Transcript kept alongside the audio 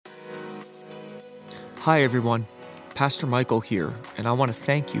Hi, everyone. Pastor Michael here, and I want to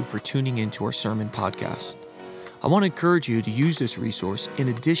thank you for tuning into our sermon podcast. I want to encourage you to use this resource in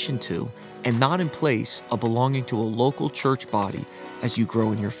addition to, and not in place of, belonging to a local church body as you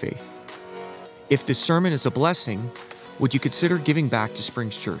grow in your faith. If this sermon is a blessing, would you consider giving back to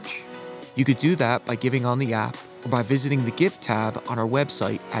Springs Church? You could do that by giving on the app or by visiting the Give tab on our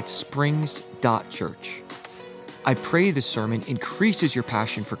website at springs.church. I pray this sermon increases your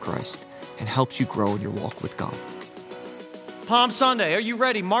passion for Christ and helps you grow in your walk with God. Palm Sunday, are you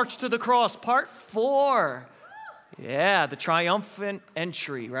ready? March to the Cross, part 4. Yeah, the triumphant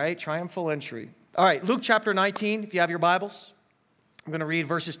entry, right? Triumphal entry. All right, Luke chapter 19, if you have your Bibles. I'm going to read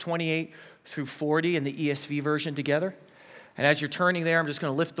verses 28 through 40 in the ESV version together. And as you're turning there, I'm just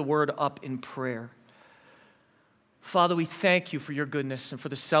going to lift the word up in prayer. Father, we thank you for your goodness and for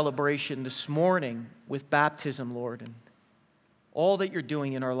the celebration this morning with baptism, Lord, and all that you're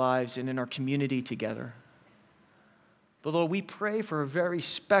doing in our lives and in our community together. But Lord, we pray for a very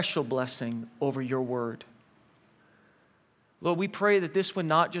special blessing over your word. Lord, we pray that this would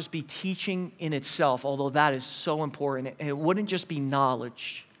not just be teaching in itself, although that is so important, and it wouldn't just be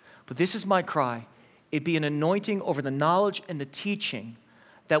knowledge. But this is my cry. It'd be an anointing over the knowledge and the teaching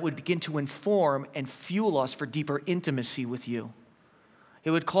that would begin to inform and fuel us for deeper intimacy with you.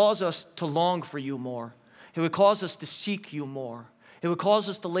 It would cause us to long for you more. It would cause us to seek you more. It would cause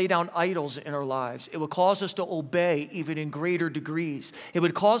us to lay down idols in our lives. It would cause us to obey even in greater degrees. It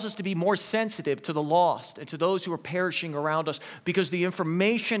would cause us to be more sensitive to the lost and to those who are perishing around us, because the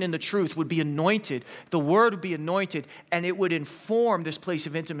information and the truth would be anointed. The word would be anointed, and it would inform this place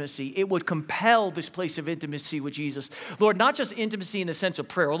of intimacy. It would compel this place of intimacy with Jesus. Lord, not just intimacy in the sense of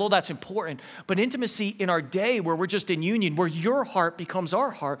prayer, although that's important, but intimacy in our day where we're just in union, where your heart becomes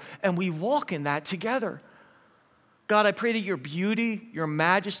our heart, and we walk in that together. God, I pray that your beauty, your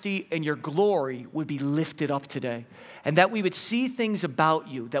majesty, and your glory would be lifted up today, and that we would see things about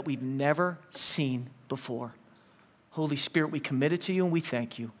you that we've never seen before. Holy Spirit, we commit it to you and we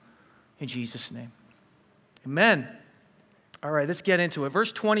thank you. In Jesus' name, amen. All right, let's get into it.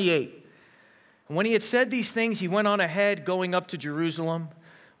 Verse 28. And when he had said these things, he went on ahead, going up to Jerusalem.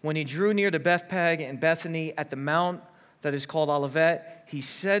 When he drew near to Bethphage and Bethany at the mount that is called Olivet, he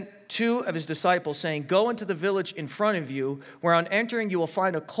sent 2 of his disciples, saying, "Go into the village in front of you, where on entering you will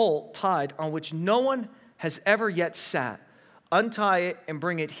find a colt tied on which no one has ever yet sat. Untie it and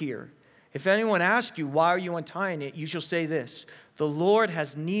bring it here. If anyone asks you, 'Why are you untying it?' you shall say this, 'The Lord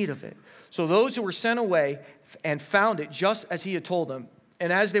has need of it.'" So those who were sent away and found it just as he had told them.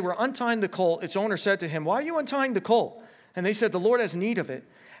 And as they were untying the colt, its owner said to him, "Why are you untying the colt?" And they said, "The Lord has need of it."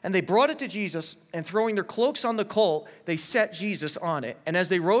 And they brought it to Jesus, and throwing their cloaks on the colt, they set Jesus on it. And as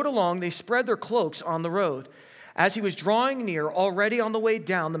they rode along, they spread their cloaks on the road. As he was drawing near, already on the way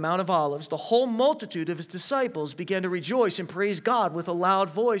down the Mount of Olives, the whole multitude of his disciples began to rejoice and praise God with a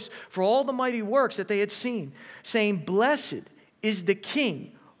loud voice for all the mighty works that they had seen, saying, "Blessed is the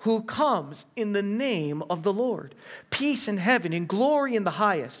King who comes in the name of the Lord. Peace in heaven and glory in the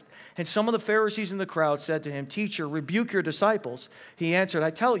highest." And some of the Pharisees in the crowd said to him, "Teacher, rebuke your disciples." He answered, "I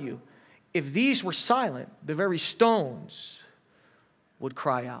tell you, if these were silent, the very stones would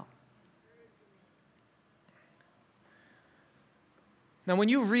cry out." Now, when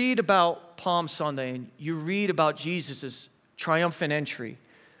you read about Palm Sunday and you read about Jesus' triumphant entry,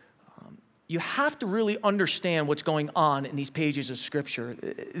 you have to really understand what's going on in these pages of Scripture.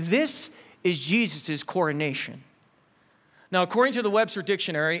 This is Jesus' coronation. Now, according to the Webster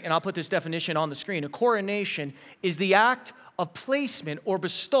Dictionary, and I'll put this definition on the screen, a coronation is the act of placement or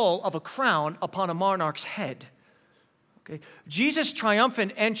bestowal of a crown upon a monarch's head. Okay? Jesus'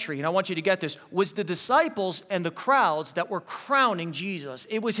 triumphant entry, and I want you to get this, was the disciples and the crowds that were crowning Jesus.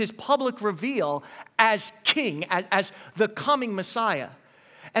 It was his public reveal as king, as the coming Messiah.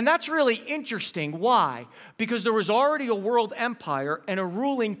 And that's really interesting. Why? Because there was already a world empire and a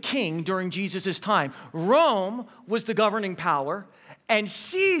ruling king during Jesus' time. Rome was the governing power, and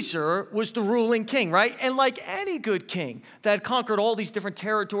Caesar was the ruling king, right? And like any good king that had conquered all these different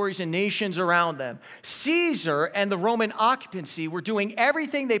territories and nations around them, Caesar and the Roman occupancy were doing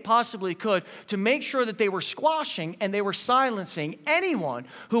everything they possibly could to make sure that they were squashing and they were silencing anyone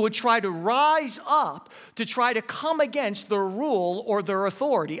who would try to rise up to try to come against their rule or their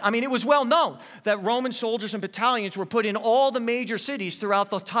authority. I mean, it was well known that Roman soldiers and battalions were put in all the major cities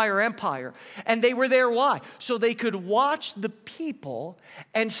throughout the entire empire. And they were there, why? So they could watch the people control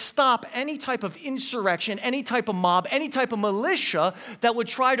and stop any type of insurrection, any type of mob, any type of militia that would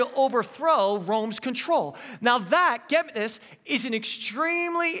try to overthrow Rome's control. Now that, get this, is an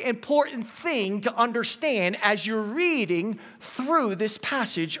extremely important thing to understand as you're reading through this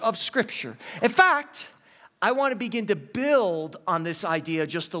passage of Scripture. In fact, I want to begin to build on this idea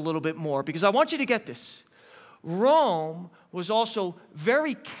just a little bit more because I want you to get this. Rome was also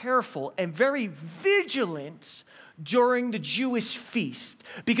very careful and very vigilant during the Jewish feast,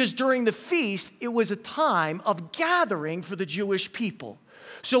 because during the feast, it was a time of gathering for the Jewish people.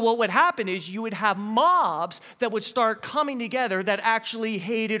 So what would happen is you would have mobs that would start coming together that actually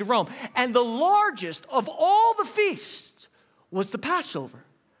hated Rome. And the largest of all the feasts was the Passover.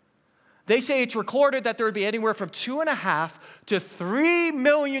 They say it's recorded that there would be anywhere from 2.5 to 3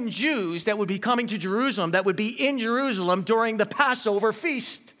 million Jews that would be coming to Jerusalem, that would be in Jerusalem during the Passover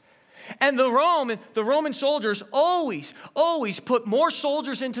feast. And the Roman soldiers always put more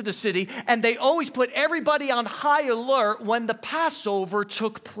soldiers into the city, and they always put everybody on high alert when the Passover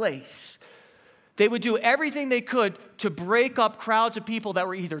took place. They would do everything they could to break up crowds of people that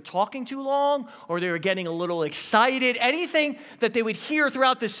were either talking too long or they were getting a little excited. Anything that they would hear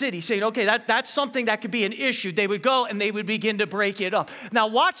throughout the city saying, okay, that's something that could be an issue. They would go and they would begin to break it up. Now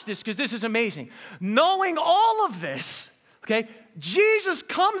watch this, because this is amazing. Knowing all of this, okay, Jesus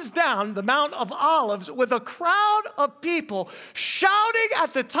comes down the Mount of Olives with a crowd of people shouting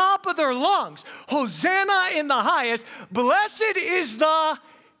at the top of their lungs, Hosanna in the highest, blessed is the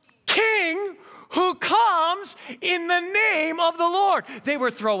King who comes in the name of the Lord. They were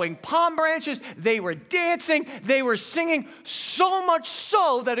throwing palm branches, they were dancing, they were singing, so much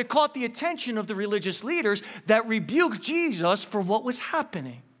so that it caught the attention of the religious leaders that rebuked Jesus for what was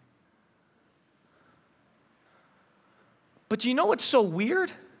happening. But do you know what's so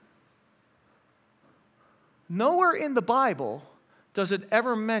weird? Nowhere in the Bible does it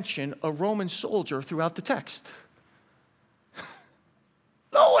ever mention a Roman soldier throughout the text.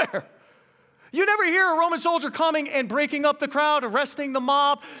 Nowhere. You never hear a Roman soldier coming and breaking up the crowd, arresting the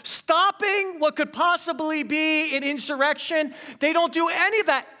mob, stopping what could possibly be an insurrection. They don't do any of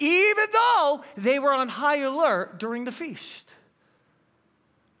that, even though they were on high alert during the feast.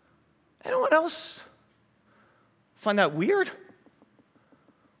 Anyone else find that weird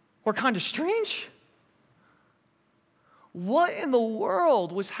or kind of strange? What in the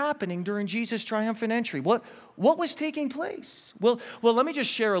world was happening during Jesus' triumphant entry? What was taking place? Well, let me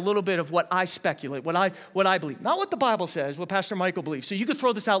just share a little bit of what I speculate, what I believe. Not what the Bible says, what Pastor Michael believes. So you could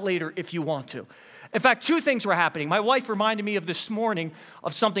throw this out later if you want to. In fact, 2 things were happening. My wife reminded me of this morning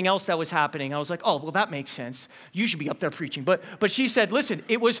of something else that was happening. I was like, oh, well, that makes sense. You should be up there preaching. But she said, listen,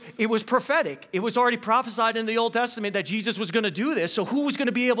 it was prophetic. It was already prophesied in the Old Testament that Jesus was going to do this. So who was going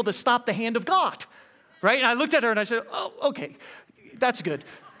to be able to stop the hand of God? Right? And I looked at her and I said, oh, okay, that's good.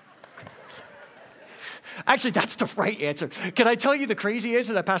 Actually, that's the right answer. Can I tell you the crazy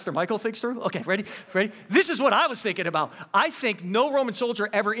answer that Pastor Michael thinks through? Okay, ready? This is what I was thinking about. I think no Roman soldier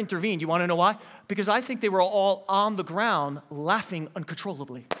ever intervened. You want to know why? Because I think they were all on the ground laughing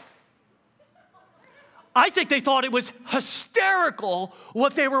uncontrollably. I think they thought it was hysterical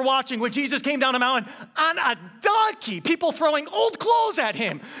what they were watching when Jesus came down a mountain on a donkey, people throwing old clothes at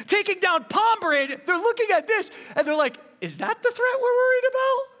him, taking down palm branches. They're looking at this and they're like, is that the threat we're worried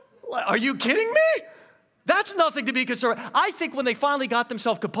about? Are you kidding me? That's nothing to be concerned. I think when they finally got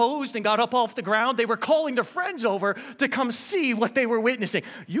themselves composed and got up off the ground, they were calling their friends over to come see what they were witnessing.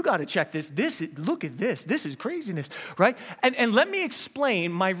 You got to check this. Look at this. This is craziness, right? And let me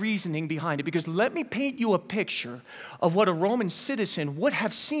explain my reasoning behind it, because let me paint you a picture of what a Roman citizen would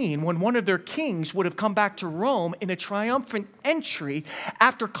have seen when one of their kings would have come back to Rome in a triumphant entry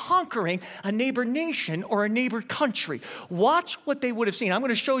after conquering a neighbor nation or a neighbor country. Watch what they would have seen. I'm going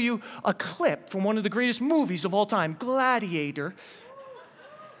to show you a clip from one of the greatest movies of all time, Gladiator.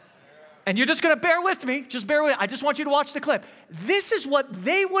 And you're just going to bear with me. Just bear with me. I just want you to watch the clip. This is what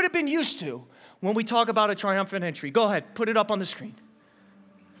they would have been used to when we talk about a triumphant entry. Go ahead. Put it up on the screen.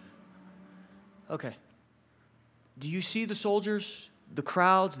 Okay. Do you see the soldiers, the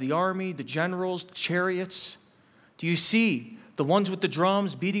crowds, the army, the generals, the chariots? Do you see the ones with the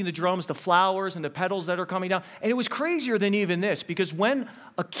drums, beating the drums, the flowers and the petals that are coming down? And it was crazier than even this, because when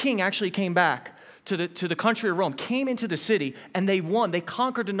a king actually came back to the country of Rome, came into the city, and they won, they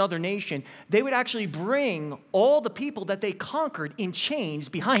conquered another nation, they would actually bring all the people that they conquered in chains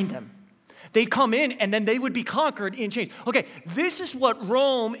behind them. They'd come in, and then they would be conquered in chains. Okay, this is what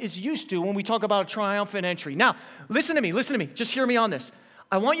Rome is used to when we talk about a triumphant entry. Now, listen to me, just hear me on this.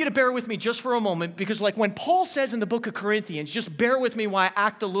 I want you to bear with me just for a moment because like when Paul says in the book of Corinthians, just bear with me while I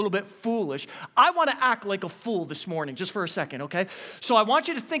act a little bit foolish. I want to act like a fool this morning just for a second, okay? So I want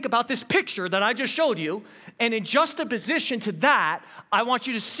you to think about this picture that I just showed you, and in juxtaposition to that, I want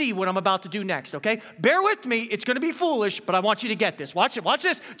you to see what I'm about to do next, okay? Bear with me. It's going to be foolish, but I want you to get this. Watch it. Watch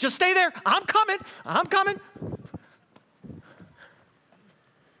this. Just stay there. I'm coming. I'm coming.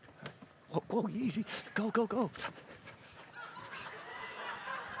 Whoa, easy. Go, go, go.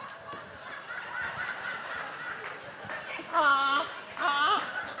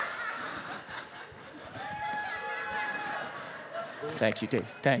 Thank you, David.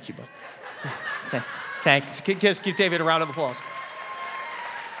 Thank you, bud. Thanks. Give David a round of applause.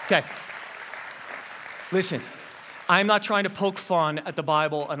 Okay. Listen, I'm not trying to poke fun at the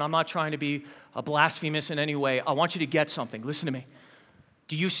Bible, and I'm not trying to be blasphemous in any way. I want you to get something. Listen to me.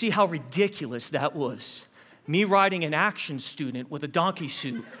 Do you see how ridiculous that was? Me riding an action student with a donkey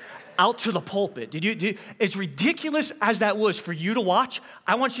suit out to the pulpit. As ridiculous as that was for you to watch,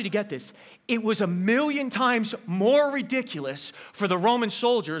 I want you to get this. It was 1,000,000 times more ridiculous for the Roman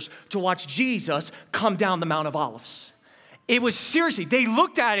soldiers to watch Jesus come down the Mount of Olives. It was seriously, they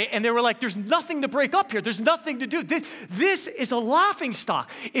looked at it and they were like, there's nothing to break up here. There's nothing to do. This is a laughing stock.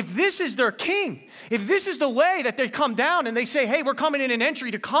 If this is their king, if this is the way that they come down and they say, hey, we're coming in an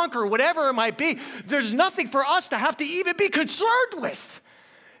entry to conquer, whatever it might be, there's nothing for us to have to even be concerned with.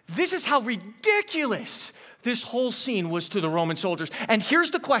 This is how ridiculous this whole scene was to the Roman soldiers. And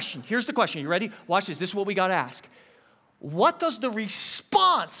here's the question. You ready? Watch this. This is what we got to ask. What does the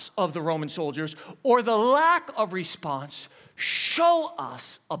response of the Roman soldiers or the lack of response show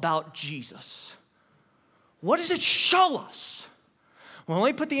us about Jesus? What does it show us? Well, let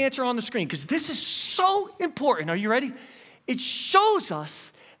me put the answer on the screen because this is so important. Are you ready? It shows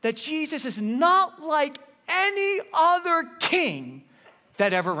us that Jesus is not like any other king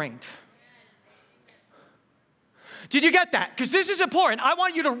that ever reigned. Did you get that? Because this is important. I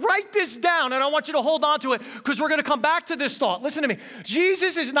want you to write this down and I want you to hold on to it because we're going to come back to this thought. Listen to me.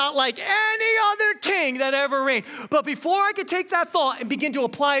 Jesus is not like any other king that ever reigned. But before I could take that thought and begin to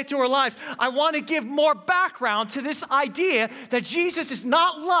apply it to our lives, I want to give more background to this idea that Jesus is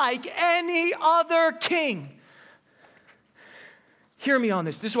not like any other king. Hear me on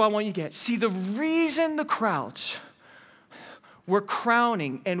this. This is what I want you to get. See, the reason the crowds were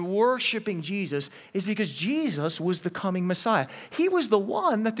crowning and worshiping Jesus is because Jesus was the coming Messiah. He was the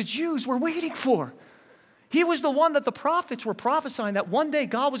one that the Jews were waiting for. He was the one that the prophets were prophesying that one day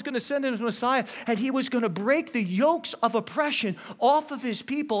God was going to send him as Messiah and he was going to break the yokes of oppression off of his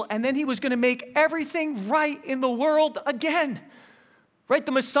people and then he was going to make everything right in the world again. Right?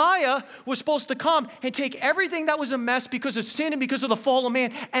 The Messiah was supposed to come and take everything that was a mess because of sin and because of the fall of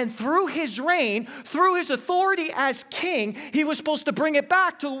man. And through his reign, through his authority as king, he was supposed to bring it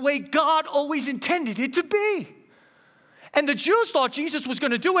back to the way God always intended it to be. And the Jews thought Jesus was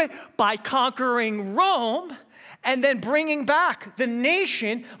going to do it by conquering Rome and then bringing back the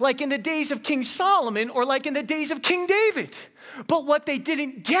nation like in the days of King Solomon or like in the days of King David. But what they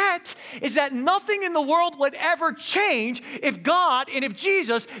didn't get is that nothing in the world would ever change if God and if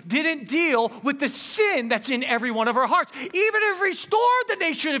Jesus didn't deal with the sin that's in every one of our hearts. Even if he restored the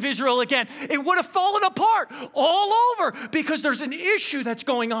nation of Israel again, it would have fallen apart all over because there's an issue that's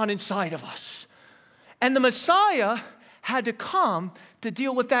going on inside of us. And the Messiah had to come to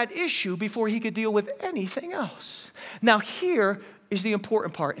deal with that issue before he could deal with anything else. Now here is the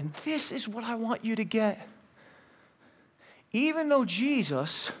important part, and this is what I want you to get. Even though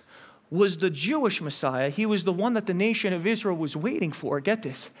Jesus was the Jewish Messiah, he was the one that the nation of Israel was waiting for. Get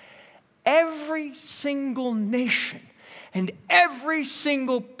this. Every single nation and every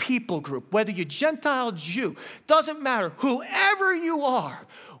single people group, whether you're Gentile, Jew, doesn't matter, whoever you are,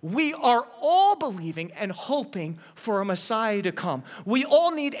 we are all believing and hoping for a Messiah to come. We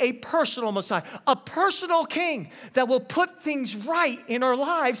all need a personal Messiah, a personal king that will put things right in our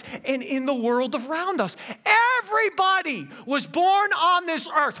lives and in the world around us. Everybody was born on this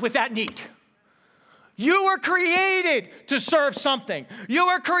earth with that need. You were created to serve something. You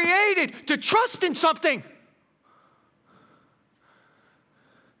were created to trust in something.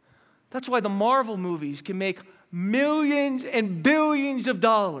 That's why the Marvel movies can make millions and billions of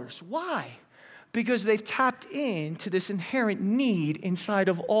dollars. Why? Because they've tapped into this inherent need inside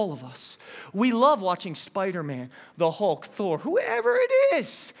of all of us. We love watching Spider-Man, the Hulk, Thor, whoever it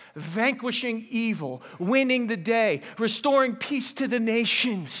is, vanquishing evil, winning the day, restoring peace to the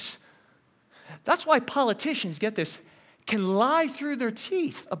nations. That's why politicians, get this, can lie through their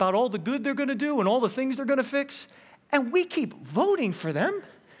teeth about all the good they're going to do and all the things they're going to fix, and we keep voting for them,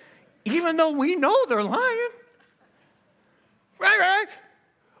 even though we know they're lying. Right?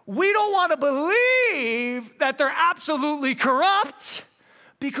 We don't want to believe that they're absolutely corrupt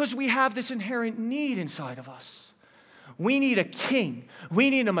because we have this inherent need inside of us. We need a king. We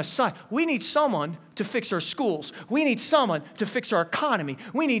need a Messiah. We need someone to fix our schools. We need someone to fix our economy.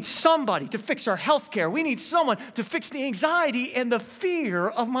 We need somebody to fix our health care. We need someone to fix the anxiety and the fear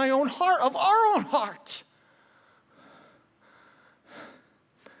of my own heart, of our own heart.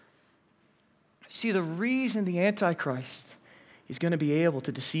 See, the reason the Antichrist is going to be able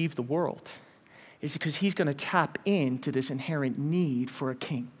to deceive the world is because he's going to tap into this inherent need for a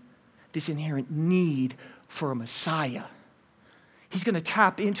king, this inherent need for a Messiah. He's going to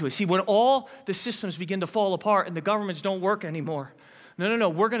tap into it. See, when all the systems begin to fall apart and the governments don't work anymore, no,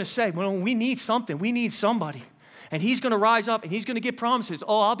 we're going to say, well, we need something. We need somebody. And he's going to rise up and he's going to give promises.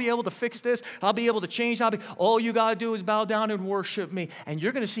 Oh, I'll be able to fix this. I'll be able to change. All you got to do is bow down and worship me. And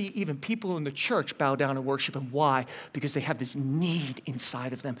you're going to see even people in the church bow down and worship him. Why? Because they have this need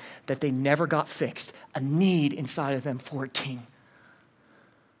inside of them that they never got fixed. A need inside of them for a king.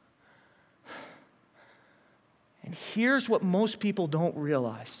 And here's what most people don't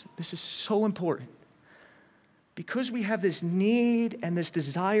realize. This is so important. Because we have this need and this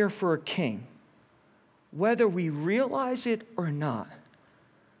desire for a king, whether we realize it or not,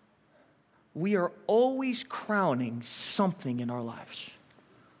 we are always crowning something in our lives.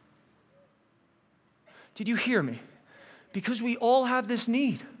 Did you hear me? Because we all have this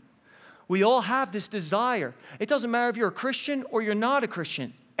need. We all have this desire. It doesn't matter if you're a Christian or you're not a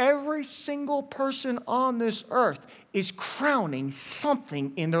Christian. Every single person on this earth is crowning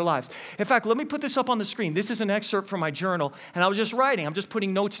something in their lives. In fact, let me put this up on the screen. This is an excerpt from my journal, and I was just writing. I'm just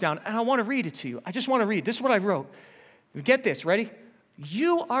putting notes down, and I want to read it to you. I just want to read. This is what I wrote. Get this, ready?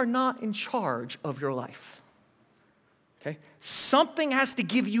 You are not in charge of your life. Okay? Something has to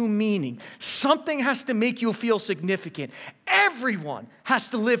give you meaning. Something has to make you feel significant. Everyone has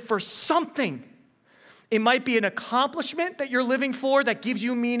to live for something. It might be an accomplishment that you're living for that gives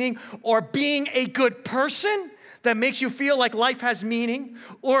you meaning, or being a good person that makes you feel like life has meaning,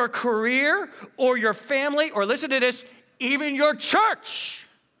 or a career, or your family, or listen to this, even your church.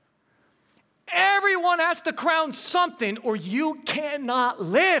 Everyone has to crown something or you cannot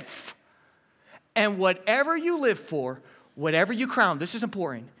live. And whatever you live for, whatever you crown, this is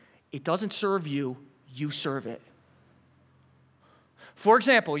important, it doesn't serve you, you serve it. For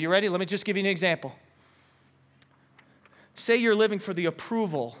example, you ready? Let me just give you an example. Say you're living for the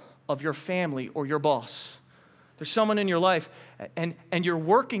approval of your family or your boss. There's someone in your life, and you're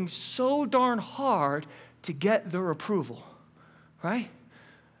working so darn hard to get their approval, right?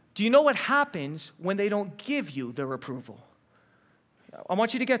 Do you know what happens when they don't give you their approval? I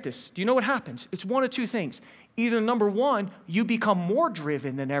want you to get this. Do you know what happens? It's one of two things. Either number one, you become more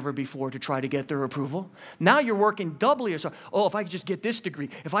driven than ever before to try to get their approval. Now you're working doubly as hard. Oh, if I could just get this degree,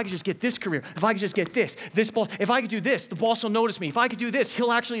 if I could just get this career, if I could just get this boss, if I could do this, the boss will notice me. If I could do this,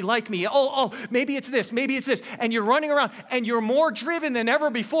 he'll actually like me. Oh, maybe it's this, maybe it's this. And you're running around and you're more driven than ever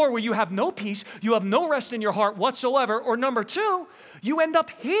before, where you have no peace, you have no rest in your heart whatsoever. Or number two, you end up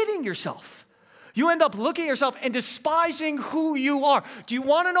hating yourself. You end up looking at yourself and despising who you are. Do you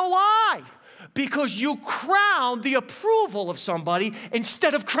want to know why? Because you crown the approval of somebody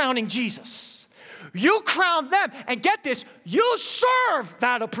instead of crowning Jesus. You crown them, and get this, you serve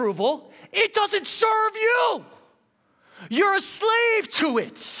that approval. It doesn't serve you. You're a slave to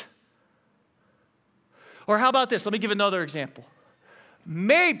it. Or how about this? Let me give another example.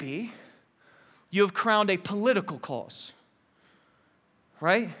 Maybe you have crowned a political cause,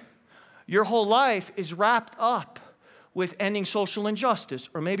 right? Your whole life is wrapped up with ending social injustice,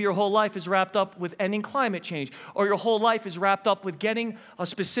 or maybe your whole life is wrapped up with ending climate change, or your whole life is wrapped up with getting a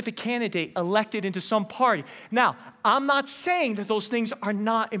specific candidate elected into some party. Now, I'm not saying that those things are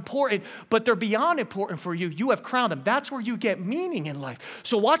not important, but they're beyond important for you. You have crowned them. That's where you get meaning in life.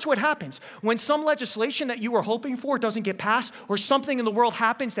 So watch what happens. When some legislation that you were hoping for doesn't get passed, or something in the world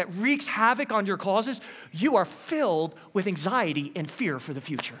happens that wreaks havoc on your causes, you are filled with anxiety and fear for the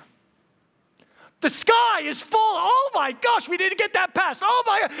future. The sky is full. Oh my gosh, we didn't get that passed. Oh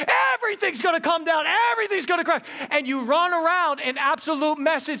my God, everything's going to come down. Everything's going to crash. And you run around in absolute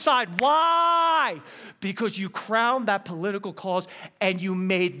mess inside. Why? Because you crowned that political cause and you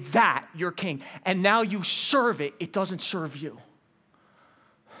made that your king. And now you serve it. It doesn't serve you.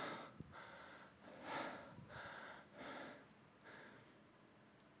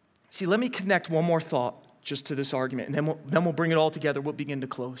 See, let me connect one more thought just to this argument, and then we'll bring it all together. We'll begin to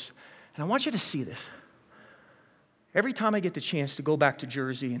close. And I want you to see this. Every time I get the chance to go back to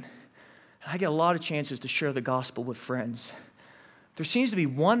Jersey, and I get a lot of chances to share the gospel with friends, there seems to be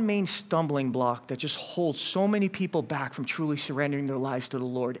one main stumbling block that just holds so many people back from truly surrendering their lives to the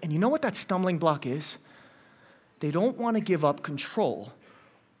Lord. And you know what that stumbling block is? They don't want to give up control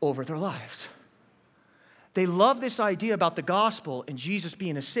over their lives. They love this idea about the gospel and Jesus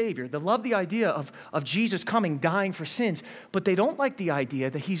being a savior. They love the idea of Jesus coming, dying for sins, but they don't like the idea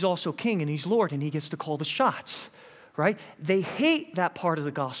that he's also king and he's Lord and he gets to call the shots, right? They hate that part of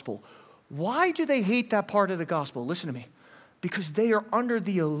the gospel. Why do they hate that part of the gospel? Listen to me. Because they are under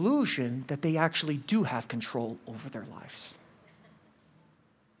the illusion that they actually do have control over their lives.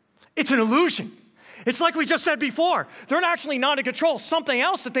 It's an illusion. It's like we just said before. They're actually not in control. Something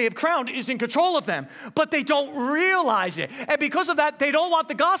else that they have crowned is in control of them, but they don't realize it. And because of that, they don't want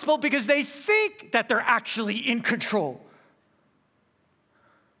the gospel because they think that they're actually in control.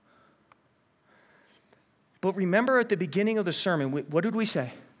 But remember at the beginning of the sermon, what did we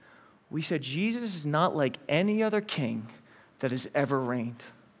say? We said Jesus is not like any other king that has ever reigned.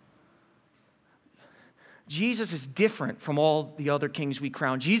 Jesus is different from all the other kings we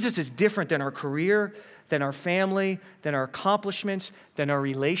crown. Jesus is different than our career, than our family, than our accomplishments, than our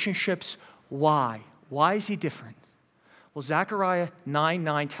relationships. Why? Why is he different? Well, Zechariah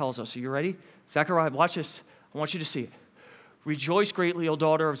 9:9 tells us. Are you ready? Zechariah, watch this. I want you to see it. Rejoice greatly, O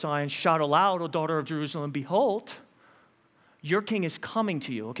daughter of Zion. Shout aloud, O daughter of Jerusalem. Behold, your king is coming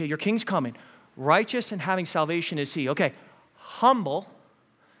to you. Okay, your king's coming. Righteous and having salvation is he. Okay, humble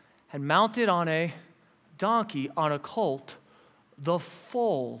and mounted on a donkey, on a colt, the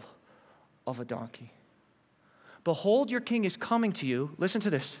foal of a donkey. Behold, your king is coming to you. Listen to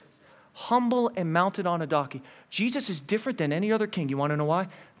this. Humble and mounted on a donkey. Jesus is different than any other king. You want to know why?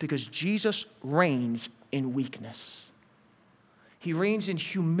 Because Jesus reigns in weakness. He reigns in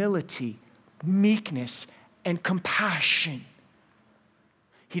humility, meekness, and compassion.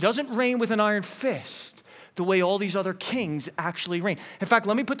 He doesn't reign with an iron fist the way all these other kings actually reign. In fact,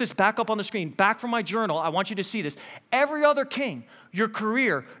 let me put this back up on the screen. Back from my journal, I want you to see this. Every other king, your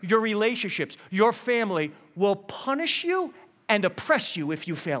career, your relationships, your family will punish you and oppress you if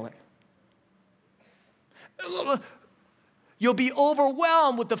you fail it. You'll be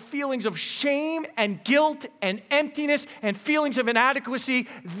overwhelmed with the feelings of shame and guilt and emptiness and feelings of inadequacy.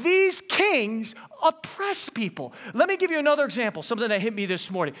 These kings oppress people. Let me give you another example, something that hit me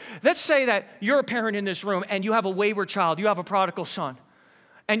this morning. Let's say that you're a parent in this room and you have a wayward child, you have a prodigal son,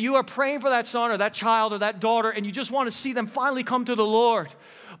 and you are praying for that son or that child or that daughter, and you just want to see them finally come to the Lord.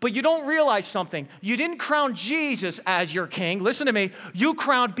 But you don't realize something. You didn't crown Jesus as your king. Listen to me. You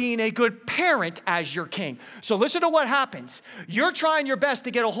crowned being a good parent as your king. So listen to what happens. You're trying your best to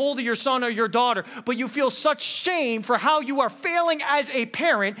get a hold of your son or your daughter, but you feel such shame for how you are failing as a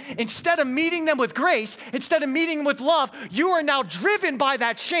parent. Instead of meeting them with grace, instead of meeting them with love, you are now driven by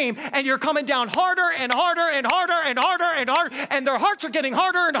that shame, and you're coming down harder and harder and harder and harder and harder, and their hearts are getting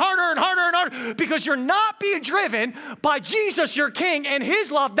harder and harder and harder and harder because you're not being driven by Jesus, your king, and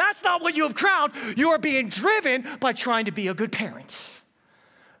his love. That's not what you have crowned. You are being driven by trying to be a good parent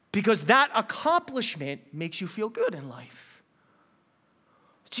because that accomplishment makes you feel good in life.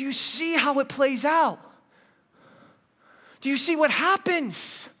 Do you see how it plays out? Do you see what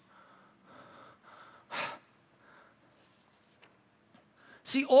happens?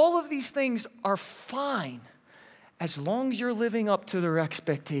 See, all of these things are fine as long as you're living up to their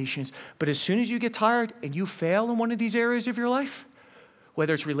expectations. But as soon as you get tired and you fail in one of these areas of your life,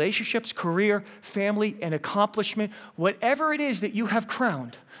 whether it's relationships, career, family, and accomplishment, whatever it is that you have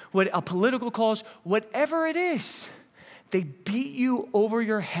crowned, what a political cause, whatever it is, they beat you over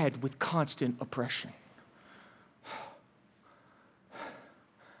your head with constant oppression.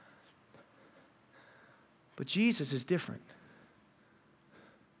 But Jesus is different.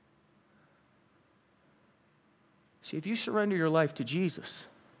 See, if you surrender your life to Jesus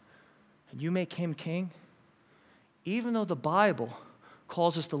and you make him king, even though the Bible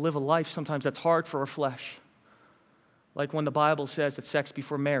calls us to live a life sometimes that's hard for our flesh, like when the Bible says that sex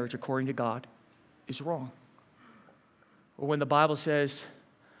before marriage, according to God, is wrong. Or when the Bible says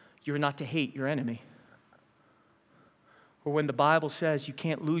you're not to hate your enemy. Or when the Bible says you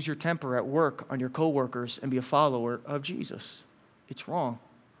can't lose your temper at work on your coworkers and be a follower of Jesus. It's wrong.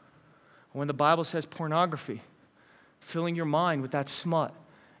 Or when the Bible says pornography, filling your mind with that smut,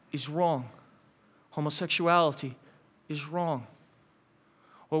 is wrong. Homosexuality is wrong.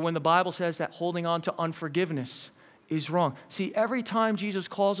 Or when the Bible says that holding on to unforgiveness is wrong. See, every time Jesus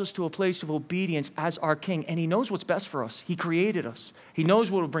calls us to a place of obedience as our king, and he knows what's best for us. He created us. He knows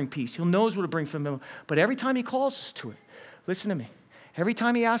what will bring peace. He knows what will bring fulfillment. But every time he calls us to it, listen to me, every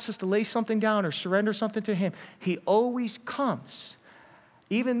time he asks us to lay something down or surrender something to him, he always comes,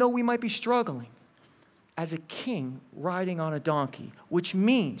 even though we might be struggling, as a king riding on a donkey, which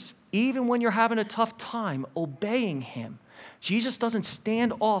means even when you're having a tough time obeying him, Jesus doesn't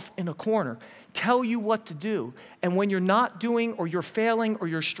stand off in a corner, tell you what to do, and when you're not doing or you're failing or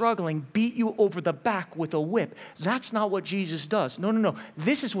you're struggling, beat you over the back with a whip. That's not what Jesus does. No.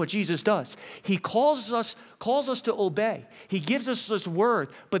 This is what Jesus does. He calls us to obey. He gives us his word,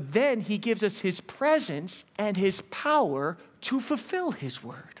 but then he gives us his presence and his power to fulfill his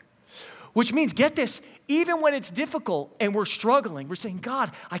word. Which means, get this, even when it's difficult and we're struggling, we're saying,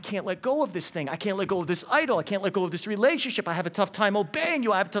 God, I can't let go of this thing. I can't let go of this idol. I can't let go of this relationship. I have a tough time obeying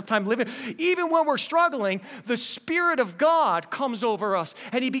you. I have a tough time living. Even when we're struggling, the Spirit of God comes over us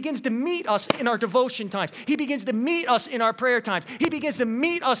and he begins to meet us in our devotion times. He begins to meet us in our prayer times. He begins to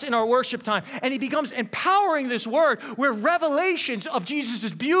meet us in our worship time. And he becomes empowering this word where revelations of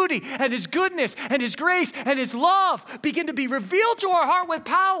Jesus' beauty and his goodness and his grace and his love begin to be revealed to our heart with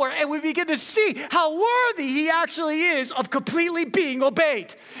power, and we begin to see how worthy he actually is of completely being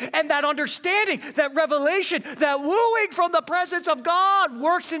obeyed. And that understanding, that revelation, that wooing from the presence of God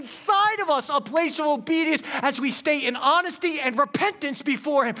works inside of us a place of obedience as we stay in honesty and repentance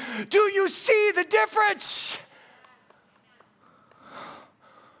before him. Do you see the difference?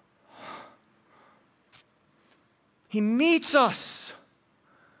 He meets us.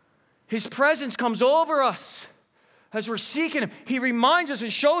 His presence comes over us. As we're seeking him, he reminds us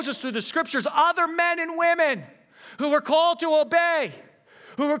and shows us through the scriptures other men and women who were called to obey,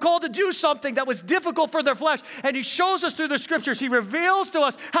 who were called to do something that was difficult for their flesh. And he shows us through the scriptures. He reveals to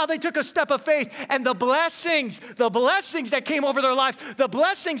us how they took a step of faith and the blessings that came over their lives, the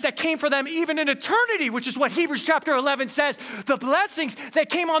blessings that came for them even in eternity, which is what Hebrews chapter 11 says, the blessings that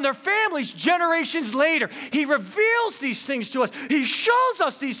came on their families generations later. He reveals these things to us. He shows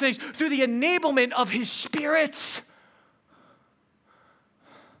us these things through the enablement of his Spirit.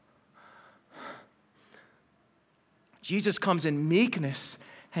 Jesus comes in meekness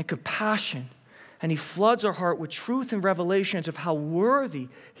and compassion, and he floods our heart with truth and revelations of how worthy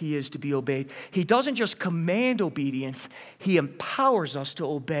he is to be obeyed. He doesn't just command obedience, he empowers us to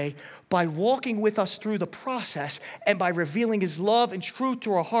obey by walking with us through the process and by revealing his love and truth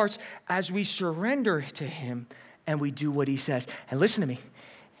to our hearts as we surrender to him and we do what he says. And listen to me,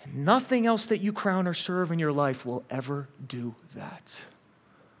 nothing else that you crown or serve in your life will ever do that.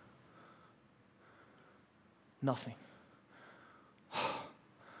 Nothing.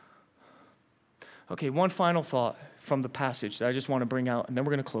 Okay, one final thought from the passage that I just want to bring out, and then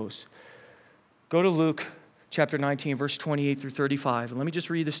we're going to close. Go to Luke chapter 19, verse 28 through 35, and let me just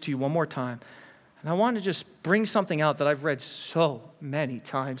read this to you one more time. And I want to just bring something out that I've read so many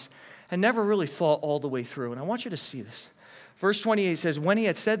times and never really thought all the way through, and I want you to see this. Verse 28 says, when he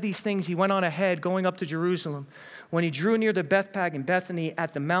had said these things, he went on ahead, going up to Jerusalem. When he drew near the Bethphage and Bethany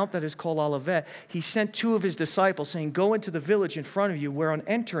at the mount that is called Olivet, he sent two of his disciples, saying, go into the village in front of you, where on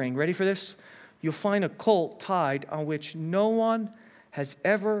entering, ready for this? You'll find a colt tied on which no one has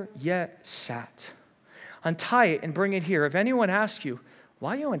ever yet sat. Untie it and bring it here. If anyone asks you,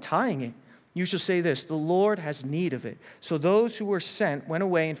 why are you untying it? You shall say this, the Lord has need of it. So those who were sent went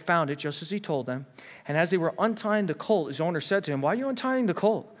away and found it just as he told them. And as they were untying the colt, his owner said to him, why are you untying the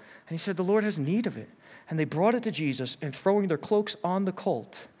colt? And he said, the Lord has need of it. And they brought it to Jesus, and throwing their cloaks on the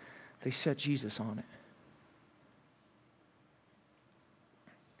colt, they set Jesus on it.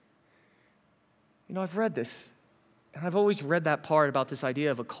 You know, I've read this, and I've always read that part about this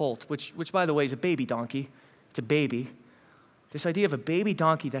idea of a colt, which by the way, is a baby donkey. It's a baby. This idea of a baby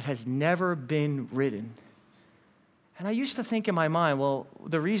donkey that has never been ridden. And I used to think in my mind, well,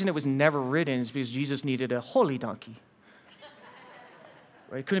 the reason it was never ridden is because Jesus needed a holy donkey.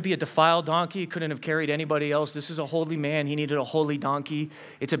 Right? It couldn't be a defiled donkey. It couldn't have carried anybody else. This is a holy man. He needed a holy donkey.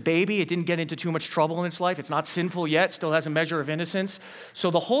 It's a baby. It didn't get into too much trouble in its life. It's not sinful yet. Still has a measure of innocence.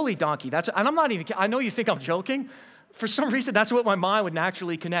 So the holy donkey, and I'm not even, I know you think I'm joking. For some reason, that's what my mind would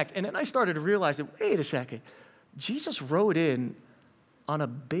naturally connect. And then I started to realize that, wait a second. Jesus rode in on a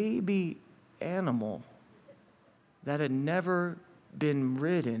baby animal that had never been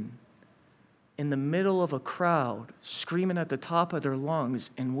ridden in the middle of a crowd, screaming at the top of their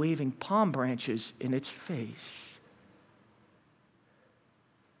lungs and waving palm branches in its face.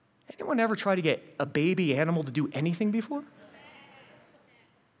 Anyone ever try to get a baby animal to do anything before?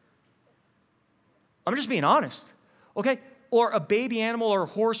 I'm just being honest, okay? Or a baby animal or a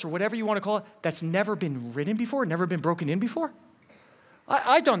horse or whatever you want to call it that's never been ridden before, never been broken in before.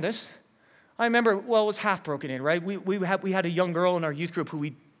 I've done this. I remember, well, it was half broken in, right? We had a young girl in our youth group who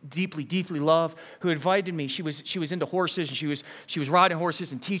we deeply, deeply love, who invited me. She was into horses, and she was riding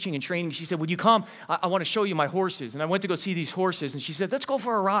horses and teaching and training. She said, would you come? I want to show you my horses. And I went to go see these horses, and she said, let's go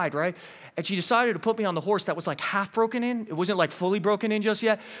for a ride, right? And she decided to put me on the horse that was like half broken in. It wasn't like fully broken in just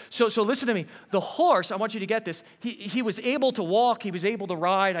yet. So listen to me. The horse, I want you to get this, he was able to walk, he was able to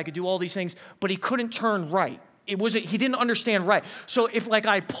ride, I could do all these things, but he couldn't turn right. He didn't understand right. So if like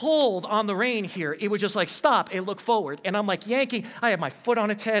I pulled on the rein here, it would just like stop and look forward. And I'm like yanking. I have my foot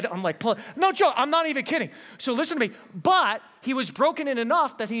on its head. I'm like pulling. No joke. I'm not even kidding. So listen to me. But he was broken in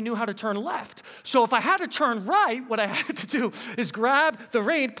enough that he knew how to turn left. So if I had to turn right, what I had to do is grab the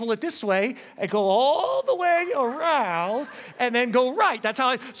rein, pull it this way, and go all the way around, and then go right. That's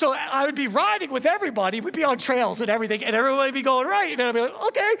how so I would be riding with everybody. We'd be on trails and everything, and everybody would be going right. And I'd be like,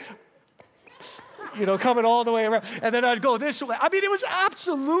 okay. Coming all the way around. And then I'd go this way. I mean, it was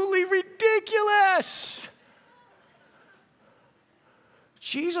absolutely ridiculous.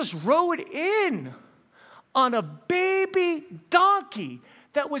 Jesus rode in on a baby donkey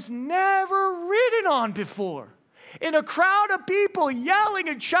that was never ridden on before, in a crowd of people yelling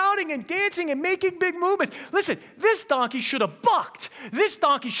and shouting and dancing and making big movements. Listen, this donkey should have bucked. This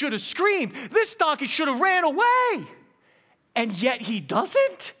donkey should have screamed. This donkey should have ran away. And yet he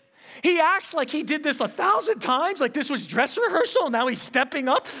doesn't. He acts like he did this 1,000 times, like this was dress rehearsal, now he's stepping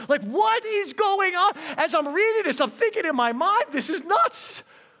up. Like, what is going on? As I'm reading this, I'm thinking in my mind, this is nuts.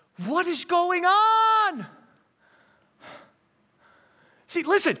 What is going on? See,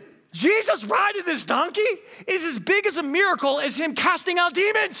 listen, Jesus riding this donkey is as big as a miracle as him casting out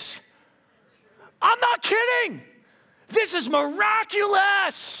demons. I'm not kidding. This is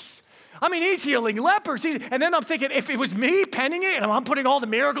miraculous. I mean, he's healing lepers. And then I'm thinking, if it was me penning it, and I'm putting all the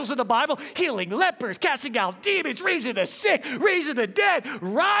miracles of the Bible, healing lepers, casting out demons, raising the sick, raising the dead,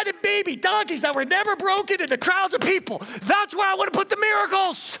 riding baby donkeys that were never broken into crowds of people. That's where I want to put the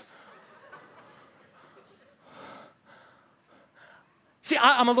miracles. See,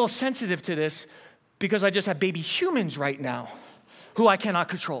 I'm a little sensitive to this because I just have baby humans right now who I cannot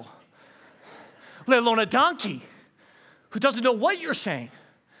control, let alone a donkey who doesn't know what you're saying.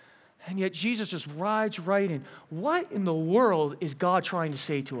 And yet Jesus just rides right in. What in the world is God trying to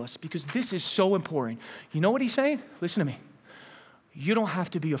say to us? Because this is so important. You know what he's saying? Listen to me. You don't have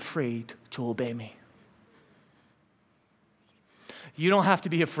to be afraid to obey me. You don't have to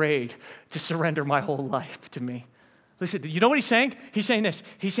be afraid to surrender my whole life to me. Listen, you know what he's saying? He's saying this.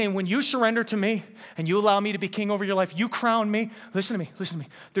 He's saying when you surrender to me and you allow me to be king over your life, you crown me. Listen to me.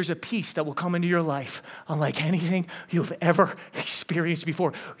 There's a peace that will come into your life unlike anything you've ever experienced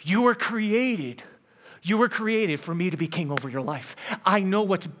before. You were created for me to be king over your life. I know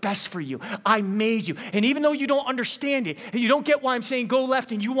what's best for you. I made you. And even though you don't understand it, and you don't get why I'm saying go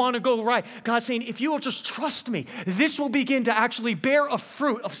left and you want to go right, God's saying, if you will just trust me, this will begin to actually bear a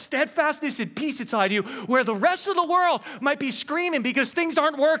fruit of steadfastness and peace inside you, where the rest of the world might be screaming because things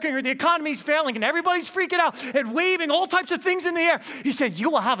aren't working or the economy's failing and everybody's freaking out and waving all types of things in the air. He said, you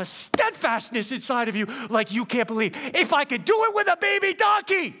will have a steadfastness inside of you like you can't believe. If I could do it with a baby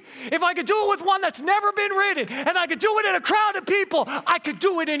donkey, if I could do it with one that's never been ridden, and I could do it in a crowd of people, I could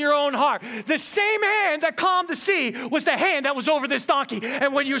do it in your own heart. The same hand that calmed the sea was the hand that was over this donkey.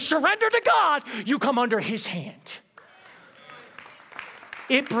 And when you surrender to God, you come under his hand.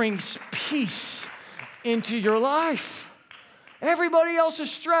 It brings peace into your life. Everybody else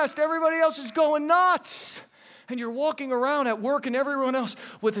is stressed. Everybody else is going nuts. And you're walking around at work and everyone else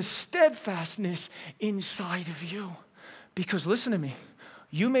with a steadfastness inside of you. Because listen to me.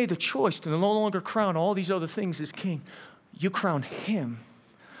 You made the choice to no longer crown all these other things as king. You crown him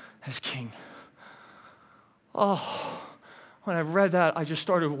as king. Oh, when I read that, I just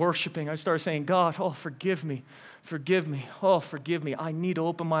started worshiping. I started saying, God, oh, forgive me. Forgive me. Oh, forgive me. I need to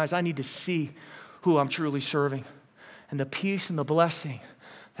open my eyes. I need to see who I'm truly serving and the peace and the blessing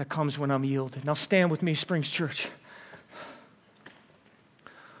that comes when I'm yielded. Now stand with me, Springs Church.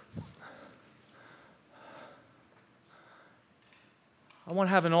 I want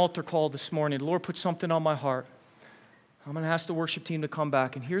to have an altar call this morning. The Lord put something on my heart. I'm going to ask the worship team to come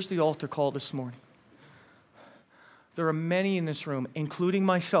back. And here's the altar call this morning. There are many in this room, including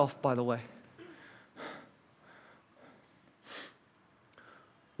myself, by the way,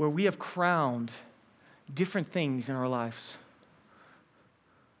 where we have crowned different things in our lives.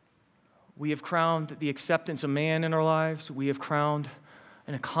 We have crowned the acceptance of man in our lives. We have crowned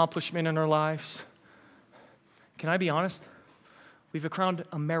an accomplishment in our lives. Can I be honest? We've crowned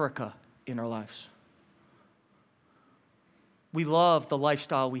America in our lives. We love the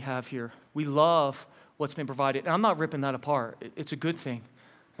lifestyle we have here. We love what's been provided. And I'm not ripping that apart. It's a good thing.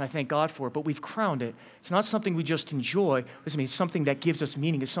 And I thank God for it, but we've crowned it. It's not something we just enjoy. Listen to me, it's something that gives us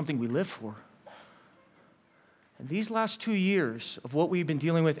meaning. It's something we live for. And these last 2 years of what we've been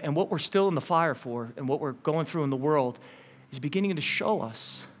dealing with and what we're still in the fire for and what we're going through in the world is beginning to show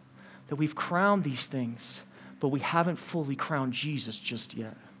us that we've crowned these things, but we haven't fully crowned Jesus just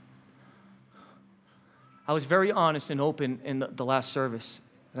yet. I was very honest and open in the last service.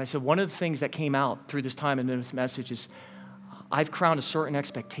 And I said, one of the things that came out through this time in this message is I've crowned a certain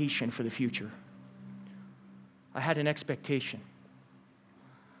expectation for the future. I had an expectation.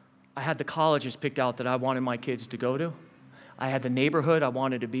 I had the colleges picked out that I wanted my kids to go to. I had the neighborhood I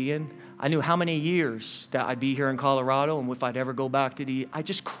wanted to be in. I knew how many years that I'd be here in Colorado and if I'd ever go back to I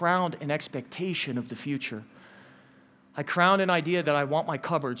just crowned an expectation of the future. I crowned an idea that I want my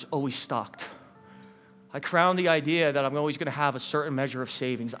cupboards always stocked. I crowned the idea that I'm always going to have a certain measure of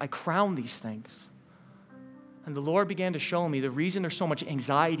savings. I crowned these things. And the Lord began to show me the reason there's so much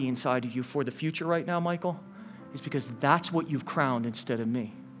anxiety inside of you for the future right now, Michael, is because that's what you've crowned instead of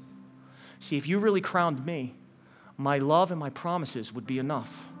me. See, if you really crowned me, my love and my promises would be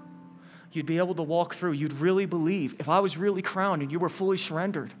enough. You'd be able to walk through. You'd really believe. If I was really crowned and you were fully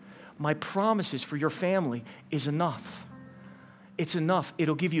surrendered, my promises for your family is enough. It's enough.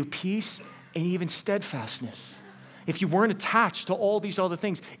 It'll give you peace and even steadfastness. If you weren't attached to all these other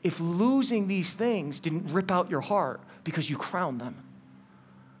things, if losing these things didn't rip out your heart because you crowned them.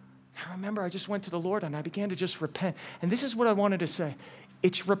 I remember I just went to the Lord and I began to just repent. And this is what I wanted to say.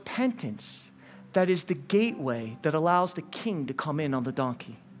 It's repentance that is the gateway that allows the king to come in on the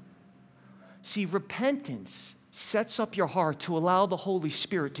donkey. See, repentance sets up your heart to allow the Holy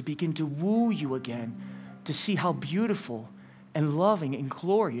Spirit to begin to woo you again, to see how beautiful and loving and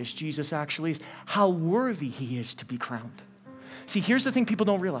glorious Jesus actually is, how worthy he is to be crowned. See, here's the thing people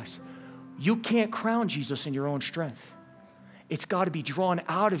don't realize. You can't crown Jesus in your own strength. It's got to be drawn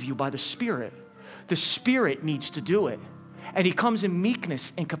out of you by the Spirit. The Spirit needs to do it. And he comes in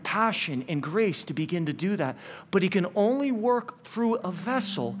meekness and compassion and grace to begin to do that. But he can only work through a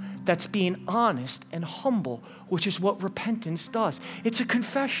vessel that's being honest and humble, which is what repentance does. It's a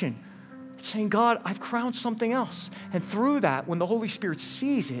confession. It's saying, God, I've crowned something else. And through that, when the Holy Spirit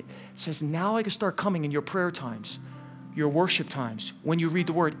sees it, it says, now I can start coming in your prayer times, your worship times, when you read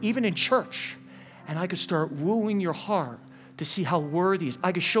the word, even in church. And I could start wooing your heart to see how worthy he is.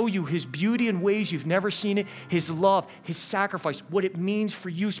 I could show you his beauty in ways you've never seen it, his love, his sacrifice, what it means for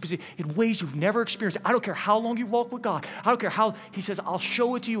you specifically, in ways you've never experienced. I don't care how long you walk with God. I don't care how, he says, I'll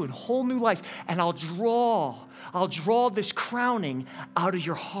show it to you in whole new lights, and I'll draw this crowning out of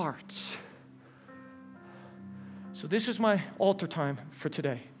your heart. So this is my altar time for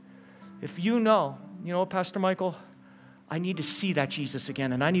today. If you know what, Pastor Michael, I need to see that Jesus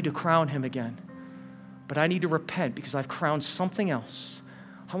again, and I need to crown him again. But I need to repent because I've crowned something else.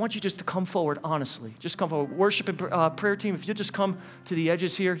 I want you just to come forward honestly. Just come forward. Worship and prayer team, if you just come to the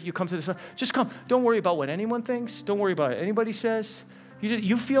edges here, you come to the side. Just come. Don't worry about what anyone thinks. Don't worry about what anybody says.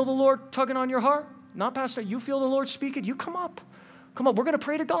 You feel the Lord tugging on your heart? Not Pastor. You feel the Lord speaking? You come up. Come up. We're going to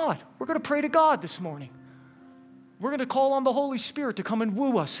pray to God. We're going to pray to God this morning. We're going to call on the Holy Spirit to come and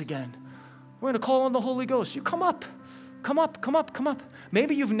woo us again. We're going to call on the Holy Ghost. You come up. Come up, come up, come up.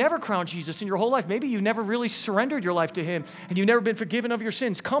 Maybe you've never crowned Jesus in your whole life. Maybe you've never really surrendered your life to him and you've never been forgiven of your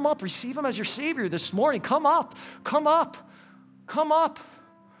sins. Come up, receive him as your Savior this morning. Come up, come up, come up.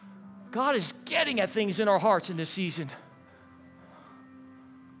 God is getting at things in our hearts in this season.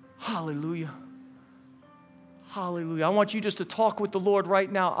 Hallelujah. Hallelujah. I want you just to talk with the Lord right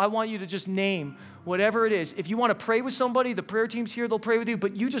now. I want you to just name whatever it is. If you want to pray with somebody, the prayer team's here, they'll pray with you.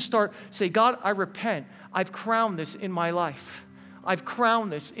 But you just say, God, I repent. I've crowned this in my life. I've crowned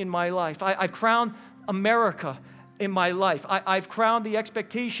this in my life. I've crowned America in my life. I've crowned the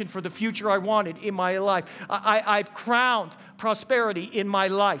expectation for the future I wanted in my life. I've crowned prosperity in my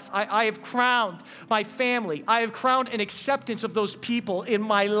life. I have crowned my family. I have crowned an acceptance of those people in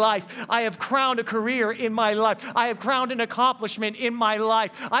my life. I have crowned a career in my life. I have crowned an accomplishment in my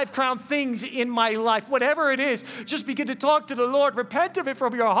life. I've crowned things in my life. Whatever it is, just begin to talk to the Lord. Repent of it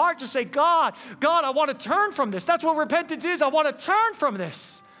from your heart. Just say, God, I want to turn from this. That's what repentance is. I want to turn from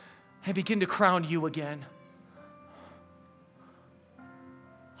this and begin to crown you again.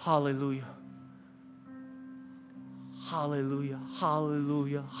 Hallelujah. Hallelujah.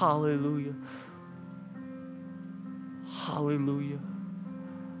 Hallelujah. Hallelujah. Hallelujah.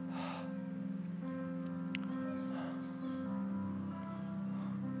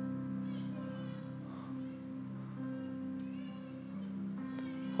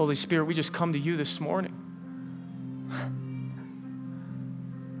 Holy Spirit, we just come to you this morning.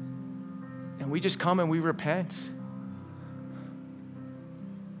 And we just come and we repent.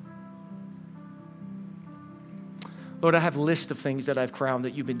 Lord, I have a list of things that I've crowned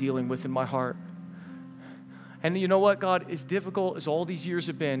that you've been dealing with in my heart. And you know what, God, as difficult as all these years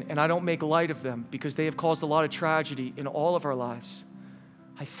have been, and I don't make light of them because they have caused a lot of tragedy in all of our lives,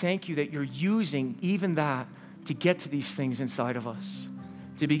 I thank you that you're using even that to get to these things inside of us,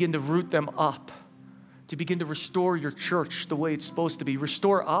 to begin to root them up, to begin to restore your church the way it's supposed to be,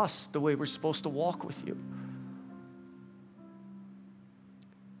 restore us the way we're supposed to walk with you.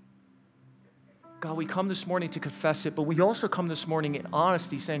 God, we come this morning to confess it, but we also come this morning in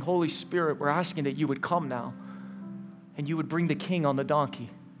honesty saying, Holy Spirit, we're asking that you would come now and you would bring the king on the donkey.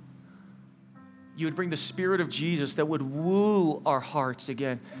 You would bring the Spirit of Jesus that would woo our hearts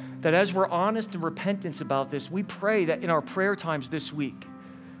again. That as we're honest and repentance about this, we pray that in our prayer times this week,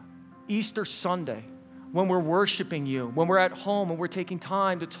 Easter Sunday, when we're worshiping you, when we're at home and we're taking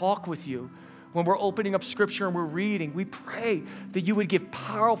time to talk with you, when we're opening up Scripture and we're reading, we pray that you would give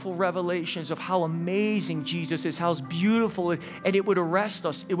powerful revelations of how amazing Jesus is, how beautiful, and it would arrest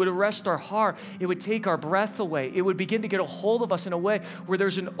us. It would arrest our heart. It would take our breath away. It would begin to get a hold of us in a way where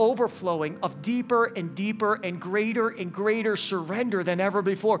there's an overflowing of deeper and deeper and greater surrender than ever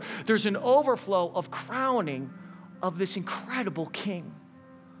before. There's an overflow of crowning of this incredible King.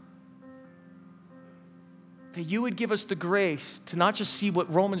 That you would give us the grace to not just see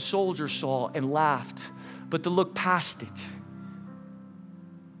what Roman soldiers saw and laughed, but to look past it.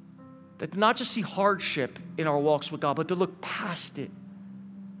 That to not just see hardship in our walks with God, but to look past it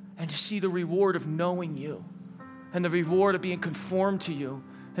and to see the reward of knowing you and the reward of being conformed to you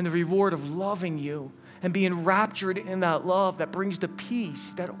and the reward of loving you and being raptured in that love that brings the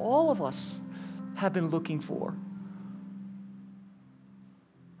peace that all of us have been looking for.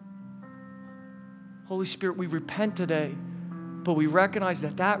 Holy Spirit, we repent today, but we recognize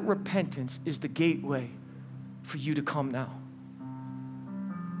that that repentance is the gateway for you to come now.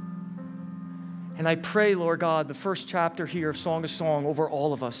 And I pray, Lord God, the first chapter here of Song of Song over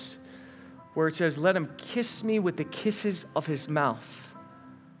all of us, where it says, let him kiss me with the kisses of his mouth.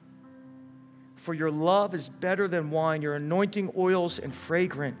 For your love is better than wine, your anointing oils and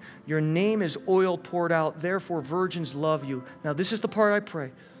fragrant. Your name is oil poured out, therefore virgins love you. Now this is the part I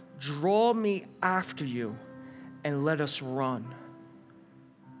pray. Draw me after you and let us run.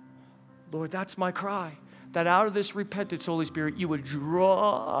 Lord, that's my cry. That out of this repentance, Holy Spirit, you would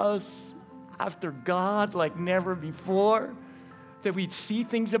draw us after God like never before. That we'd see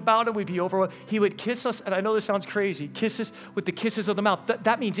things about him, we'd be overwhelmed. He would kiss us, and I know this sounds crazy, kiss us with the kisses of the mouth.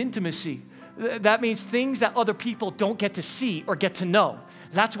 That means intimacy. That means things that other people don't get to see or get to know.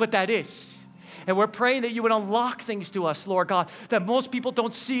 That's what that is. And we're praying that you would unlock things to us, Lord God, that most people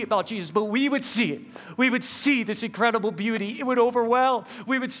don't see about Jesus, but we would see it. We would see this incredible beauty. It would overwhelm.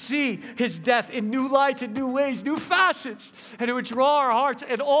 We would see his death in new lights, in new ways, new facets, and it would draw our hearts.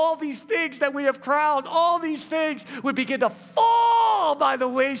 And all these things that we have crowned, all these things would begin to fall by the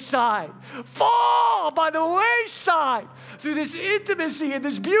wayside, fall by the wayside through this intimacy and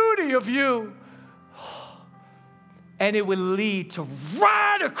this beauty of you. And it would lead to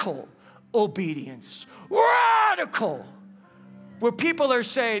radical obedience, radical, where people are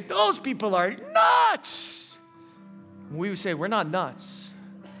saying, those people are nuts. We would say, we're not nuts.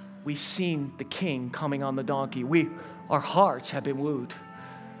 We've seen the King coming on the donkey. Our hearts have been wooed.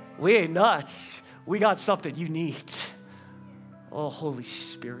 We ain't nuts. We got something you need. Oh, Holy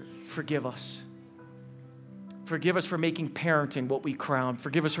Spirit, forgive us. Forgive us for making parenting what we crown.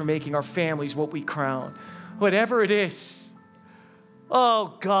 Forgive us for making our families what we crown. Whatever it is.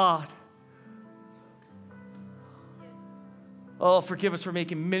 Oh, God. Oh, forgive us for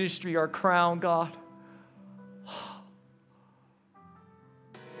making ministry our crown, God.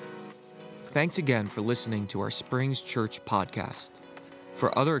 Thanks again for listening to our Springs Church podcast.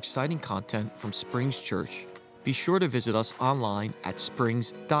 For other exciting content from Springs Church, be sure to visit us online at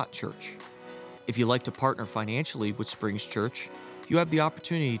springs.church. If you'd like to partner financially with Springs Church, you have the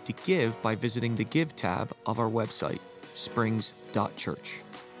opportunity to give by visiting the Give tab of our website, springs.church.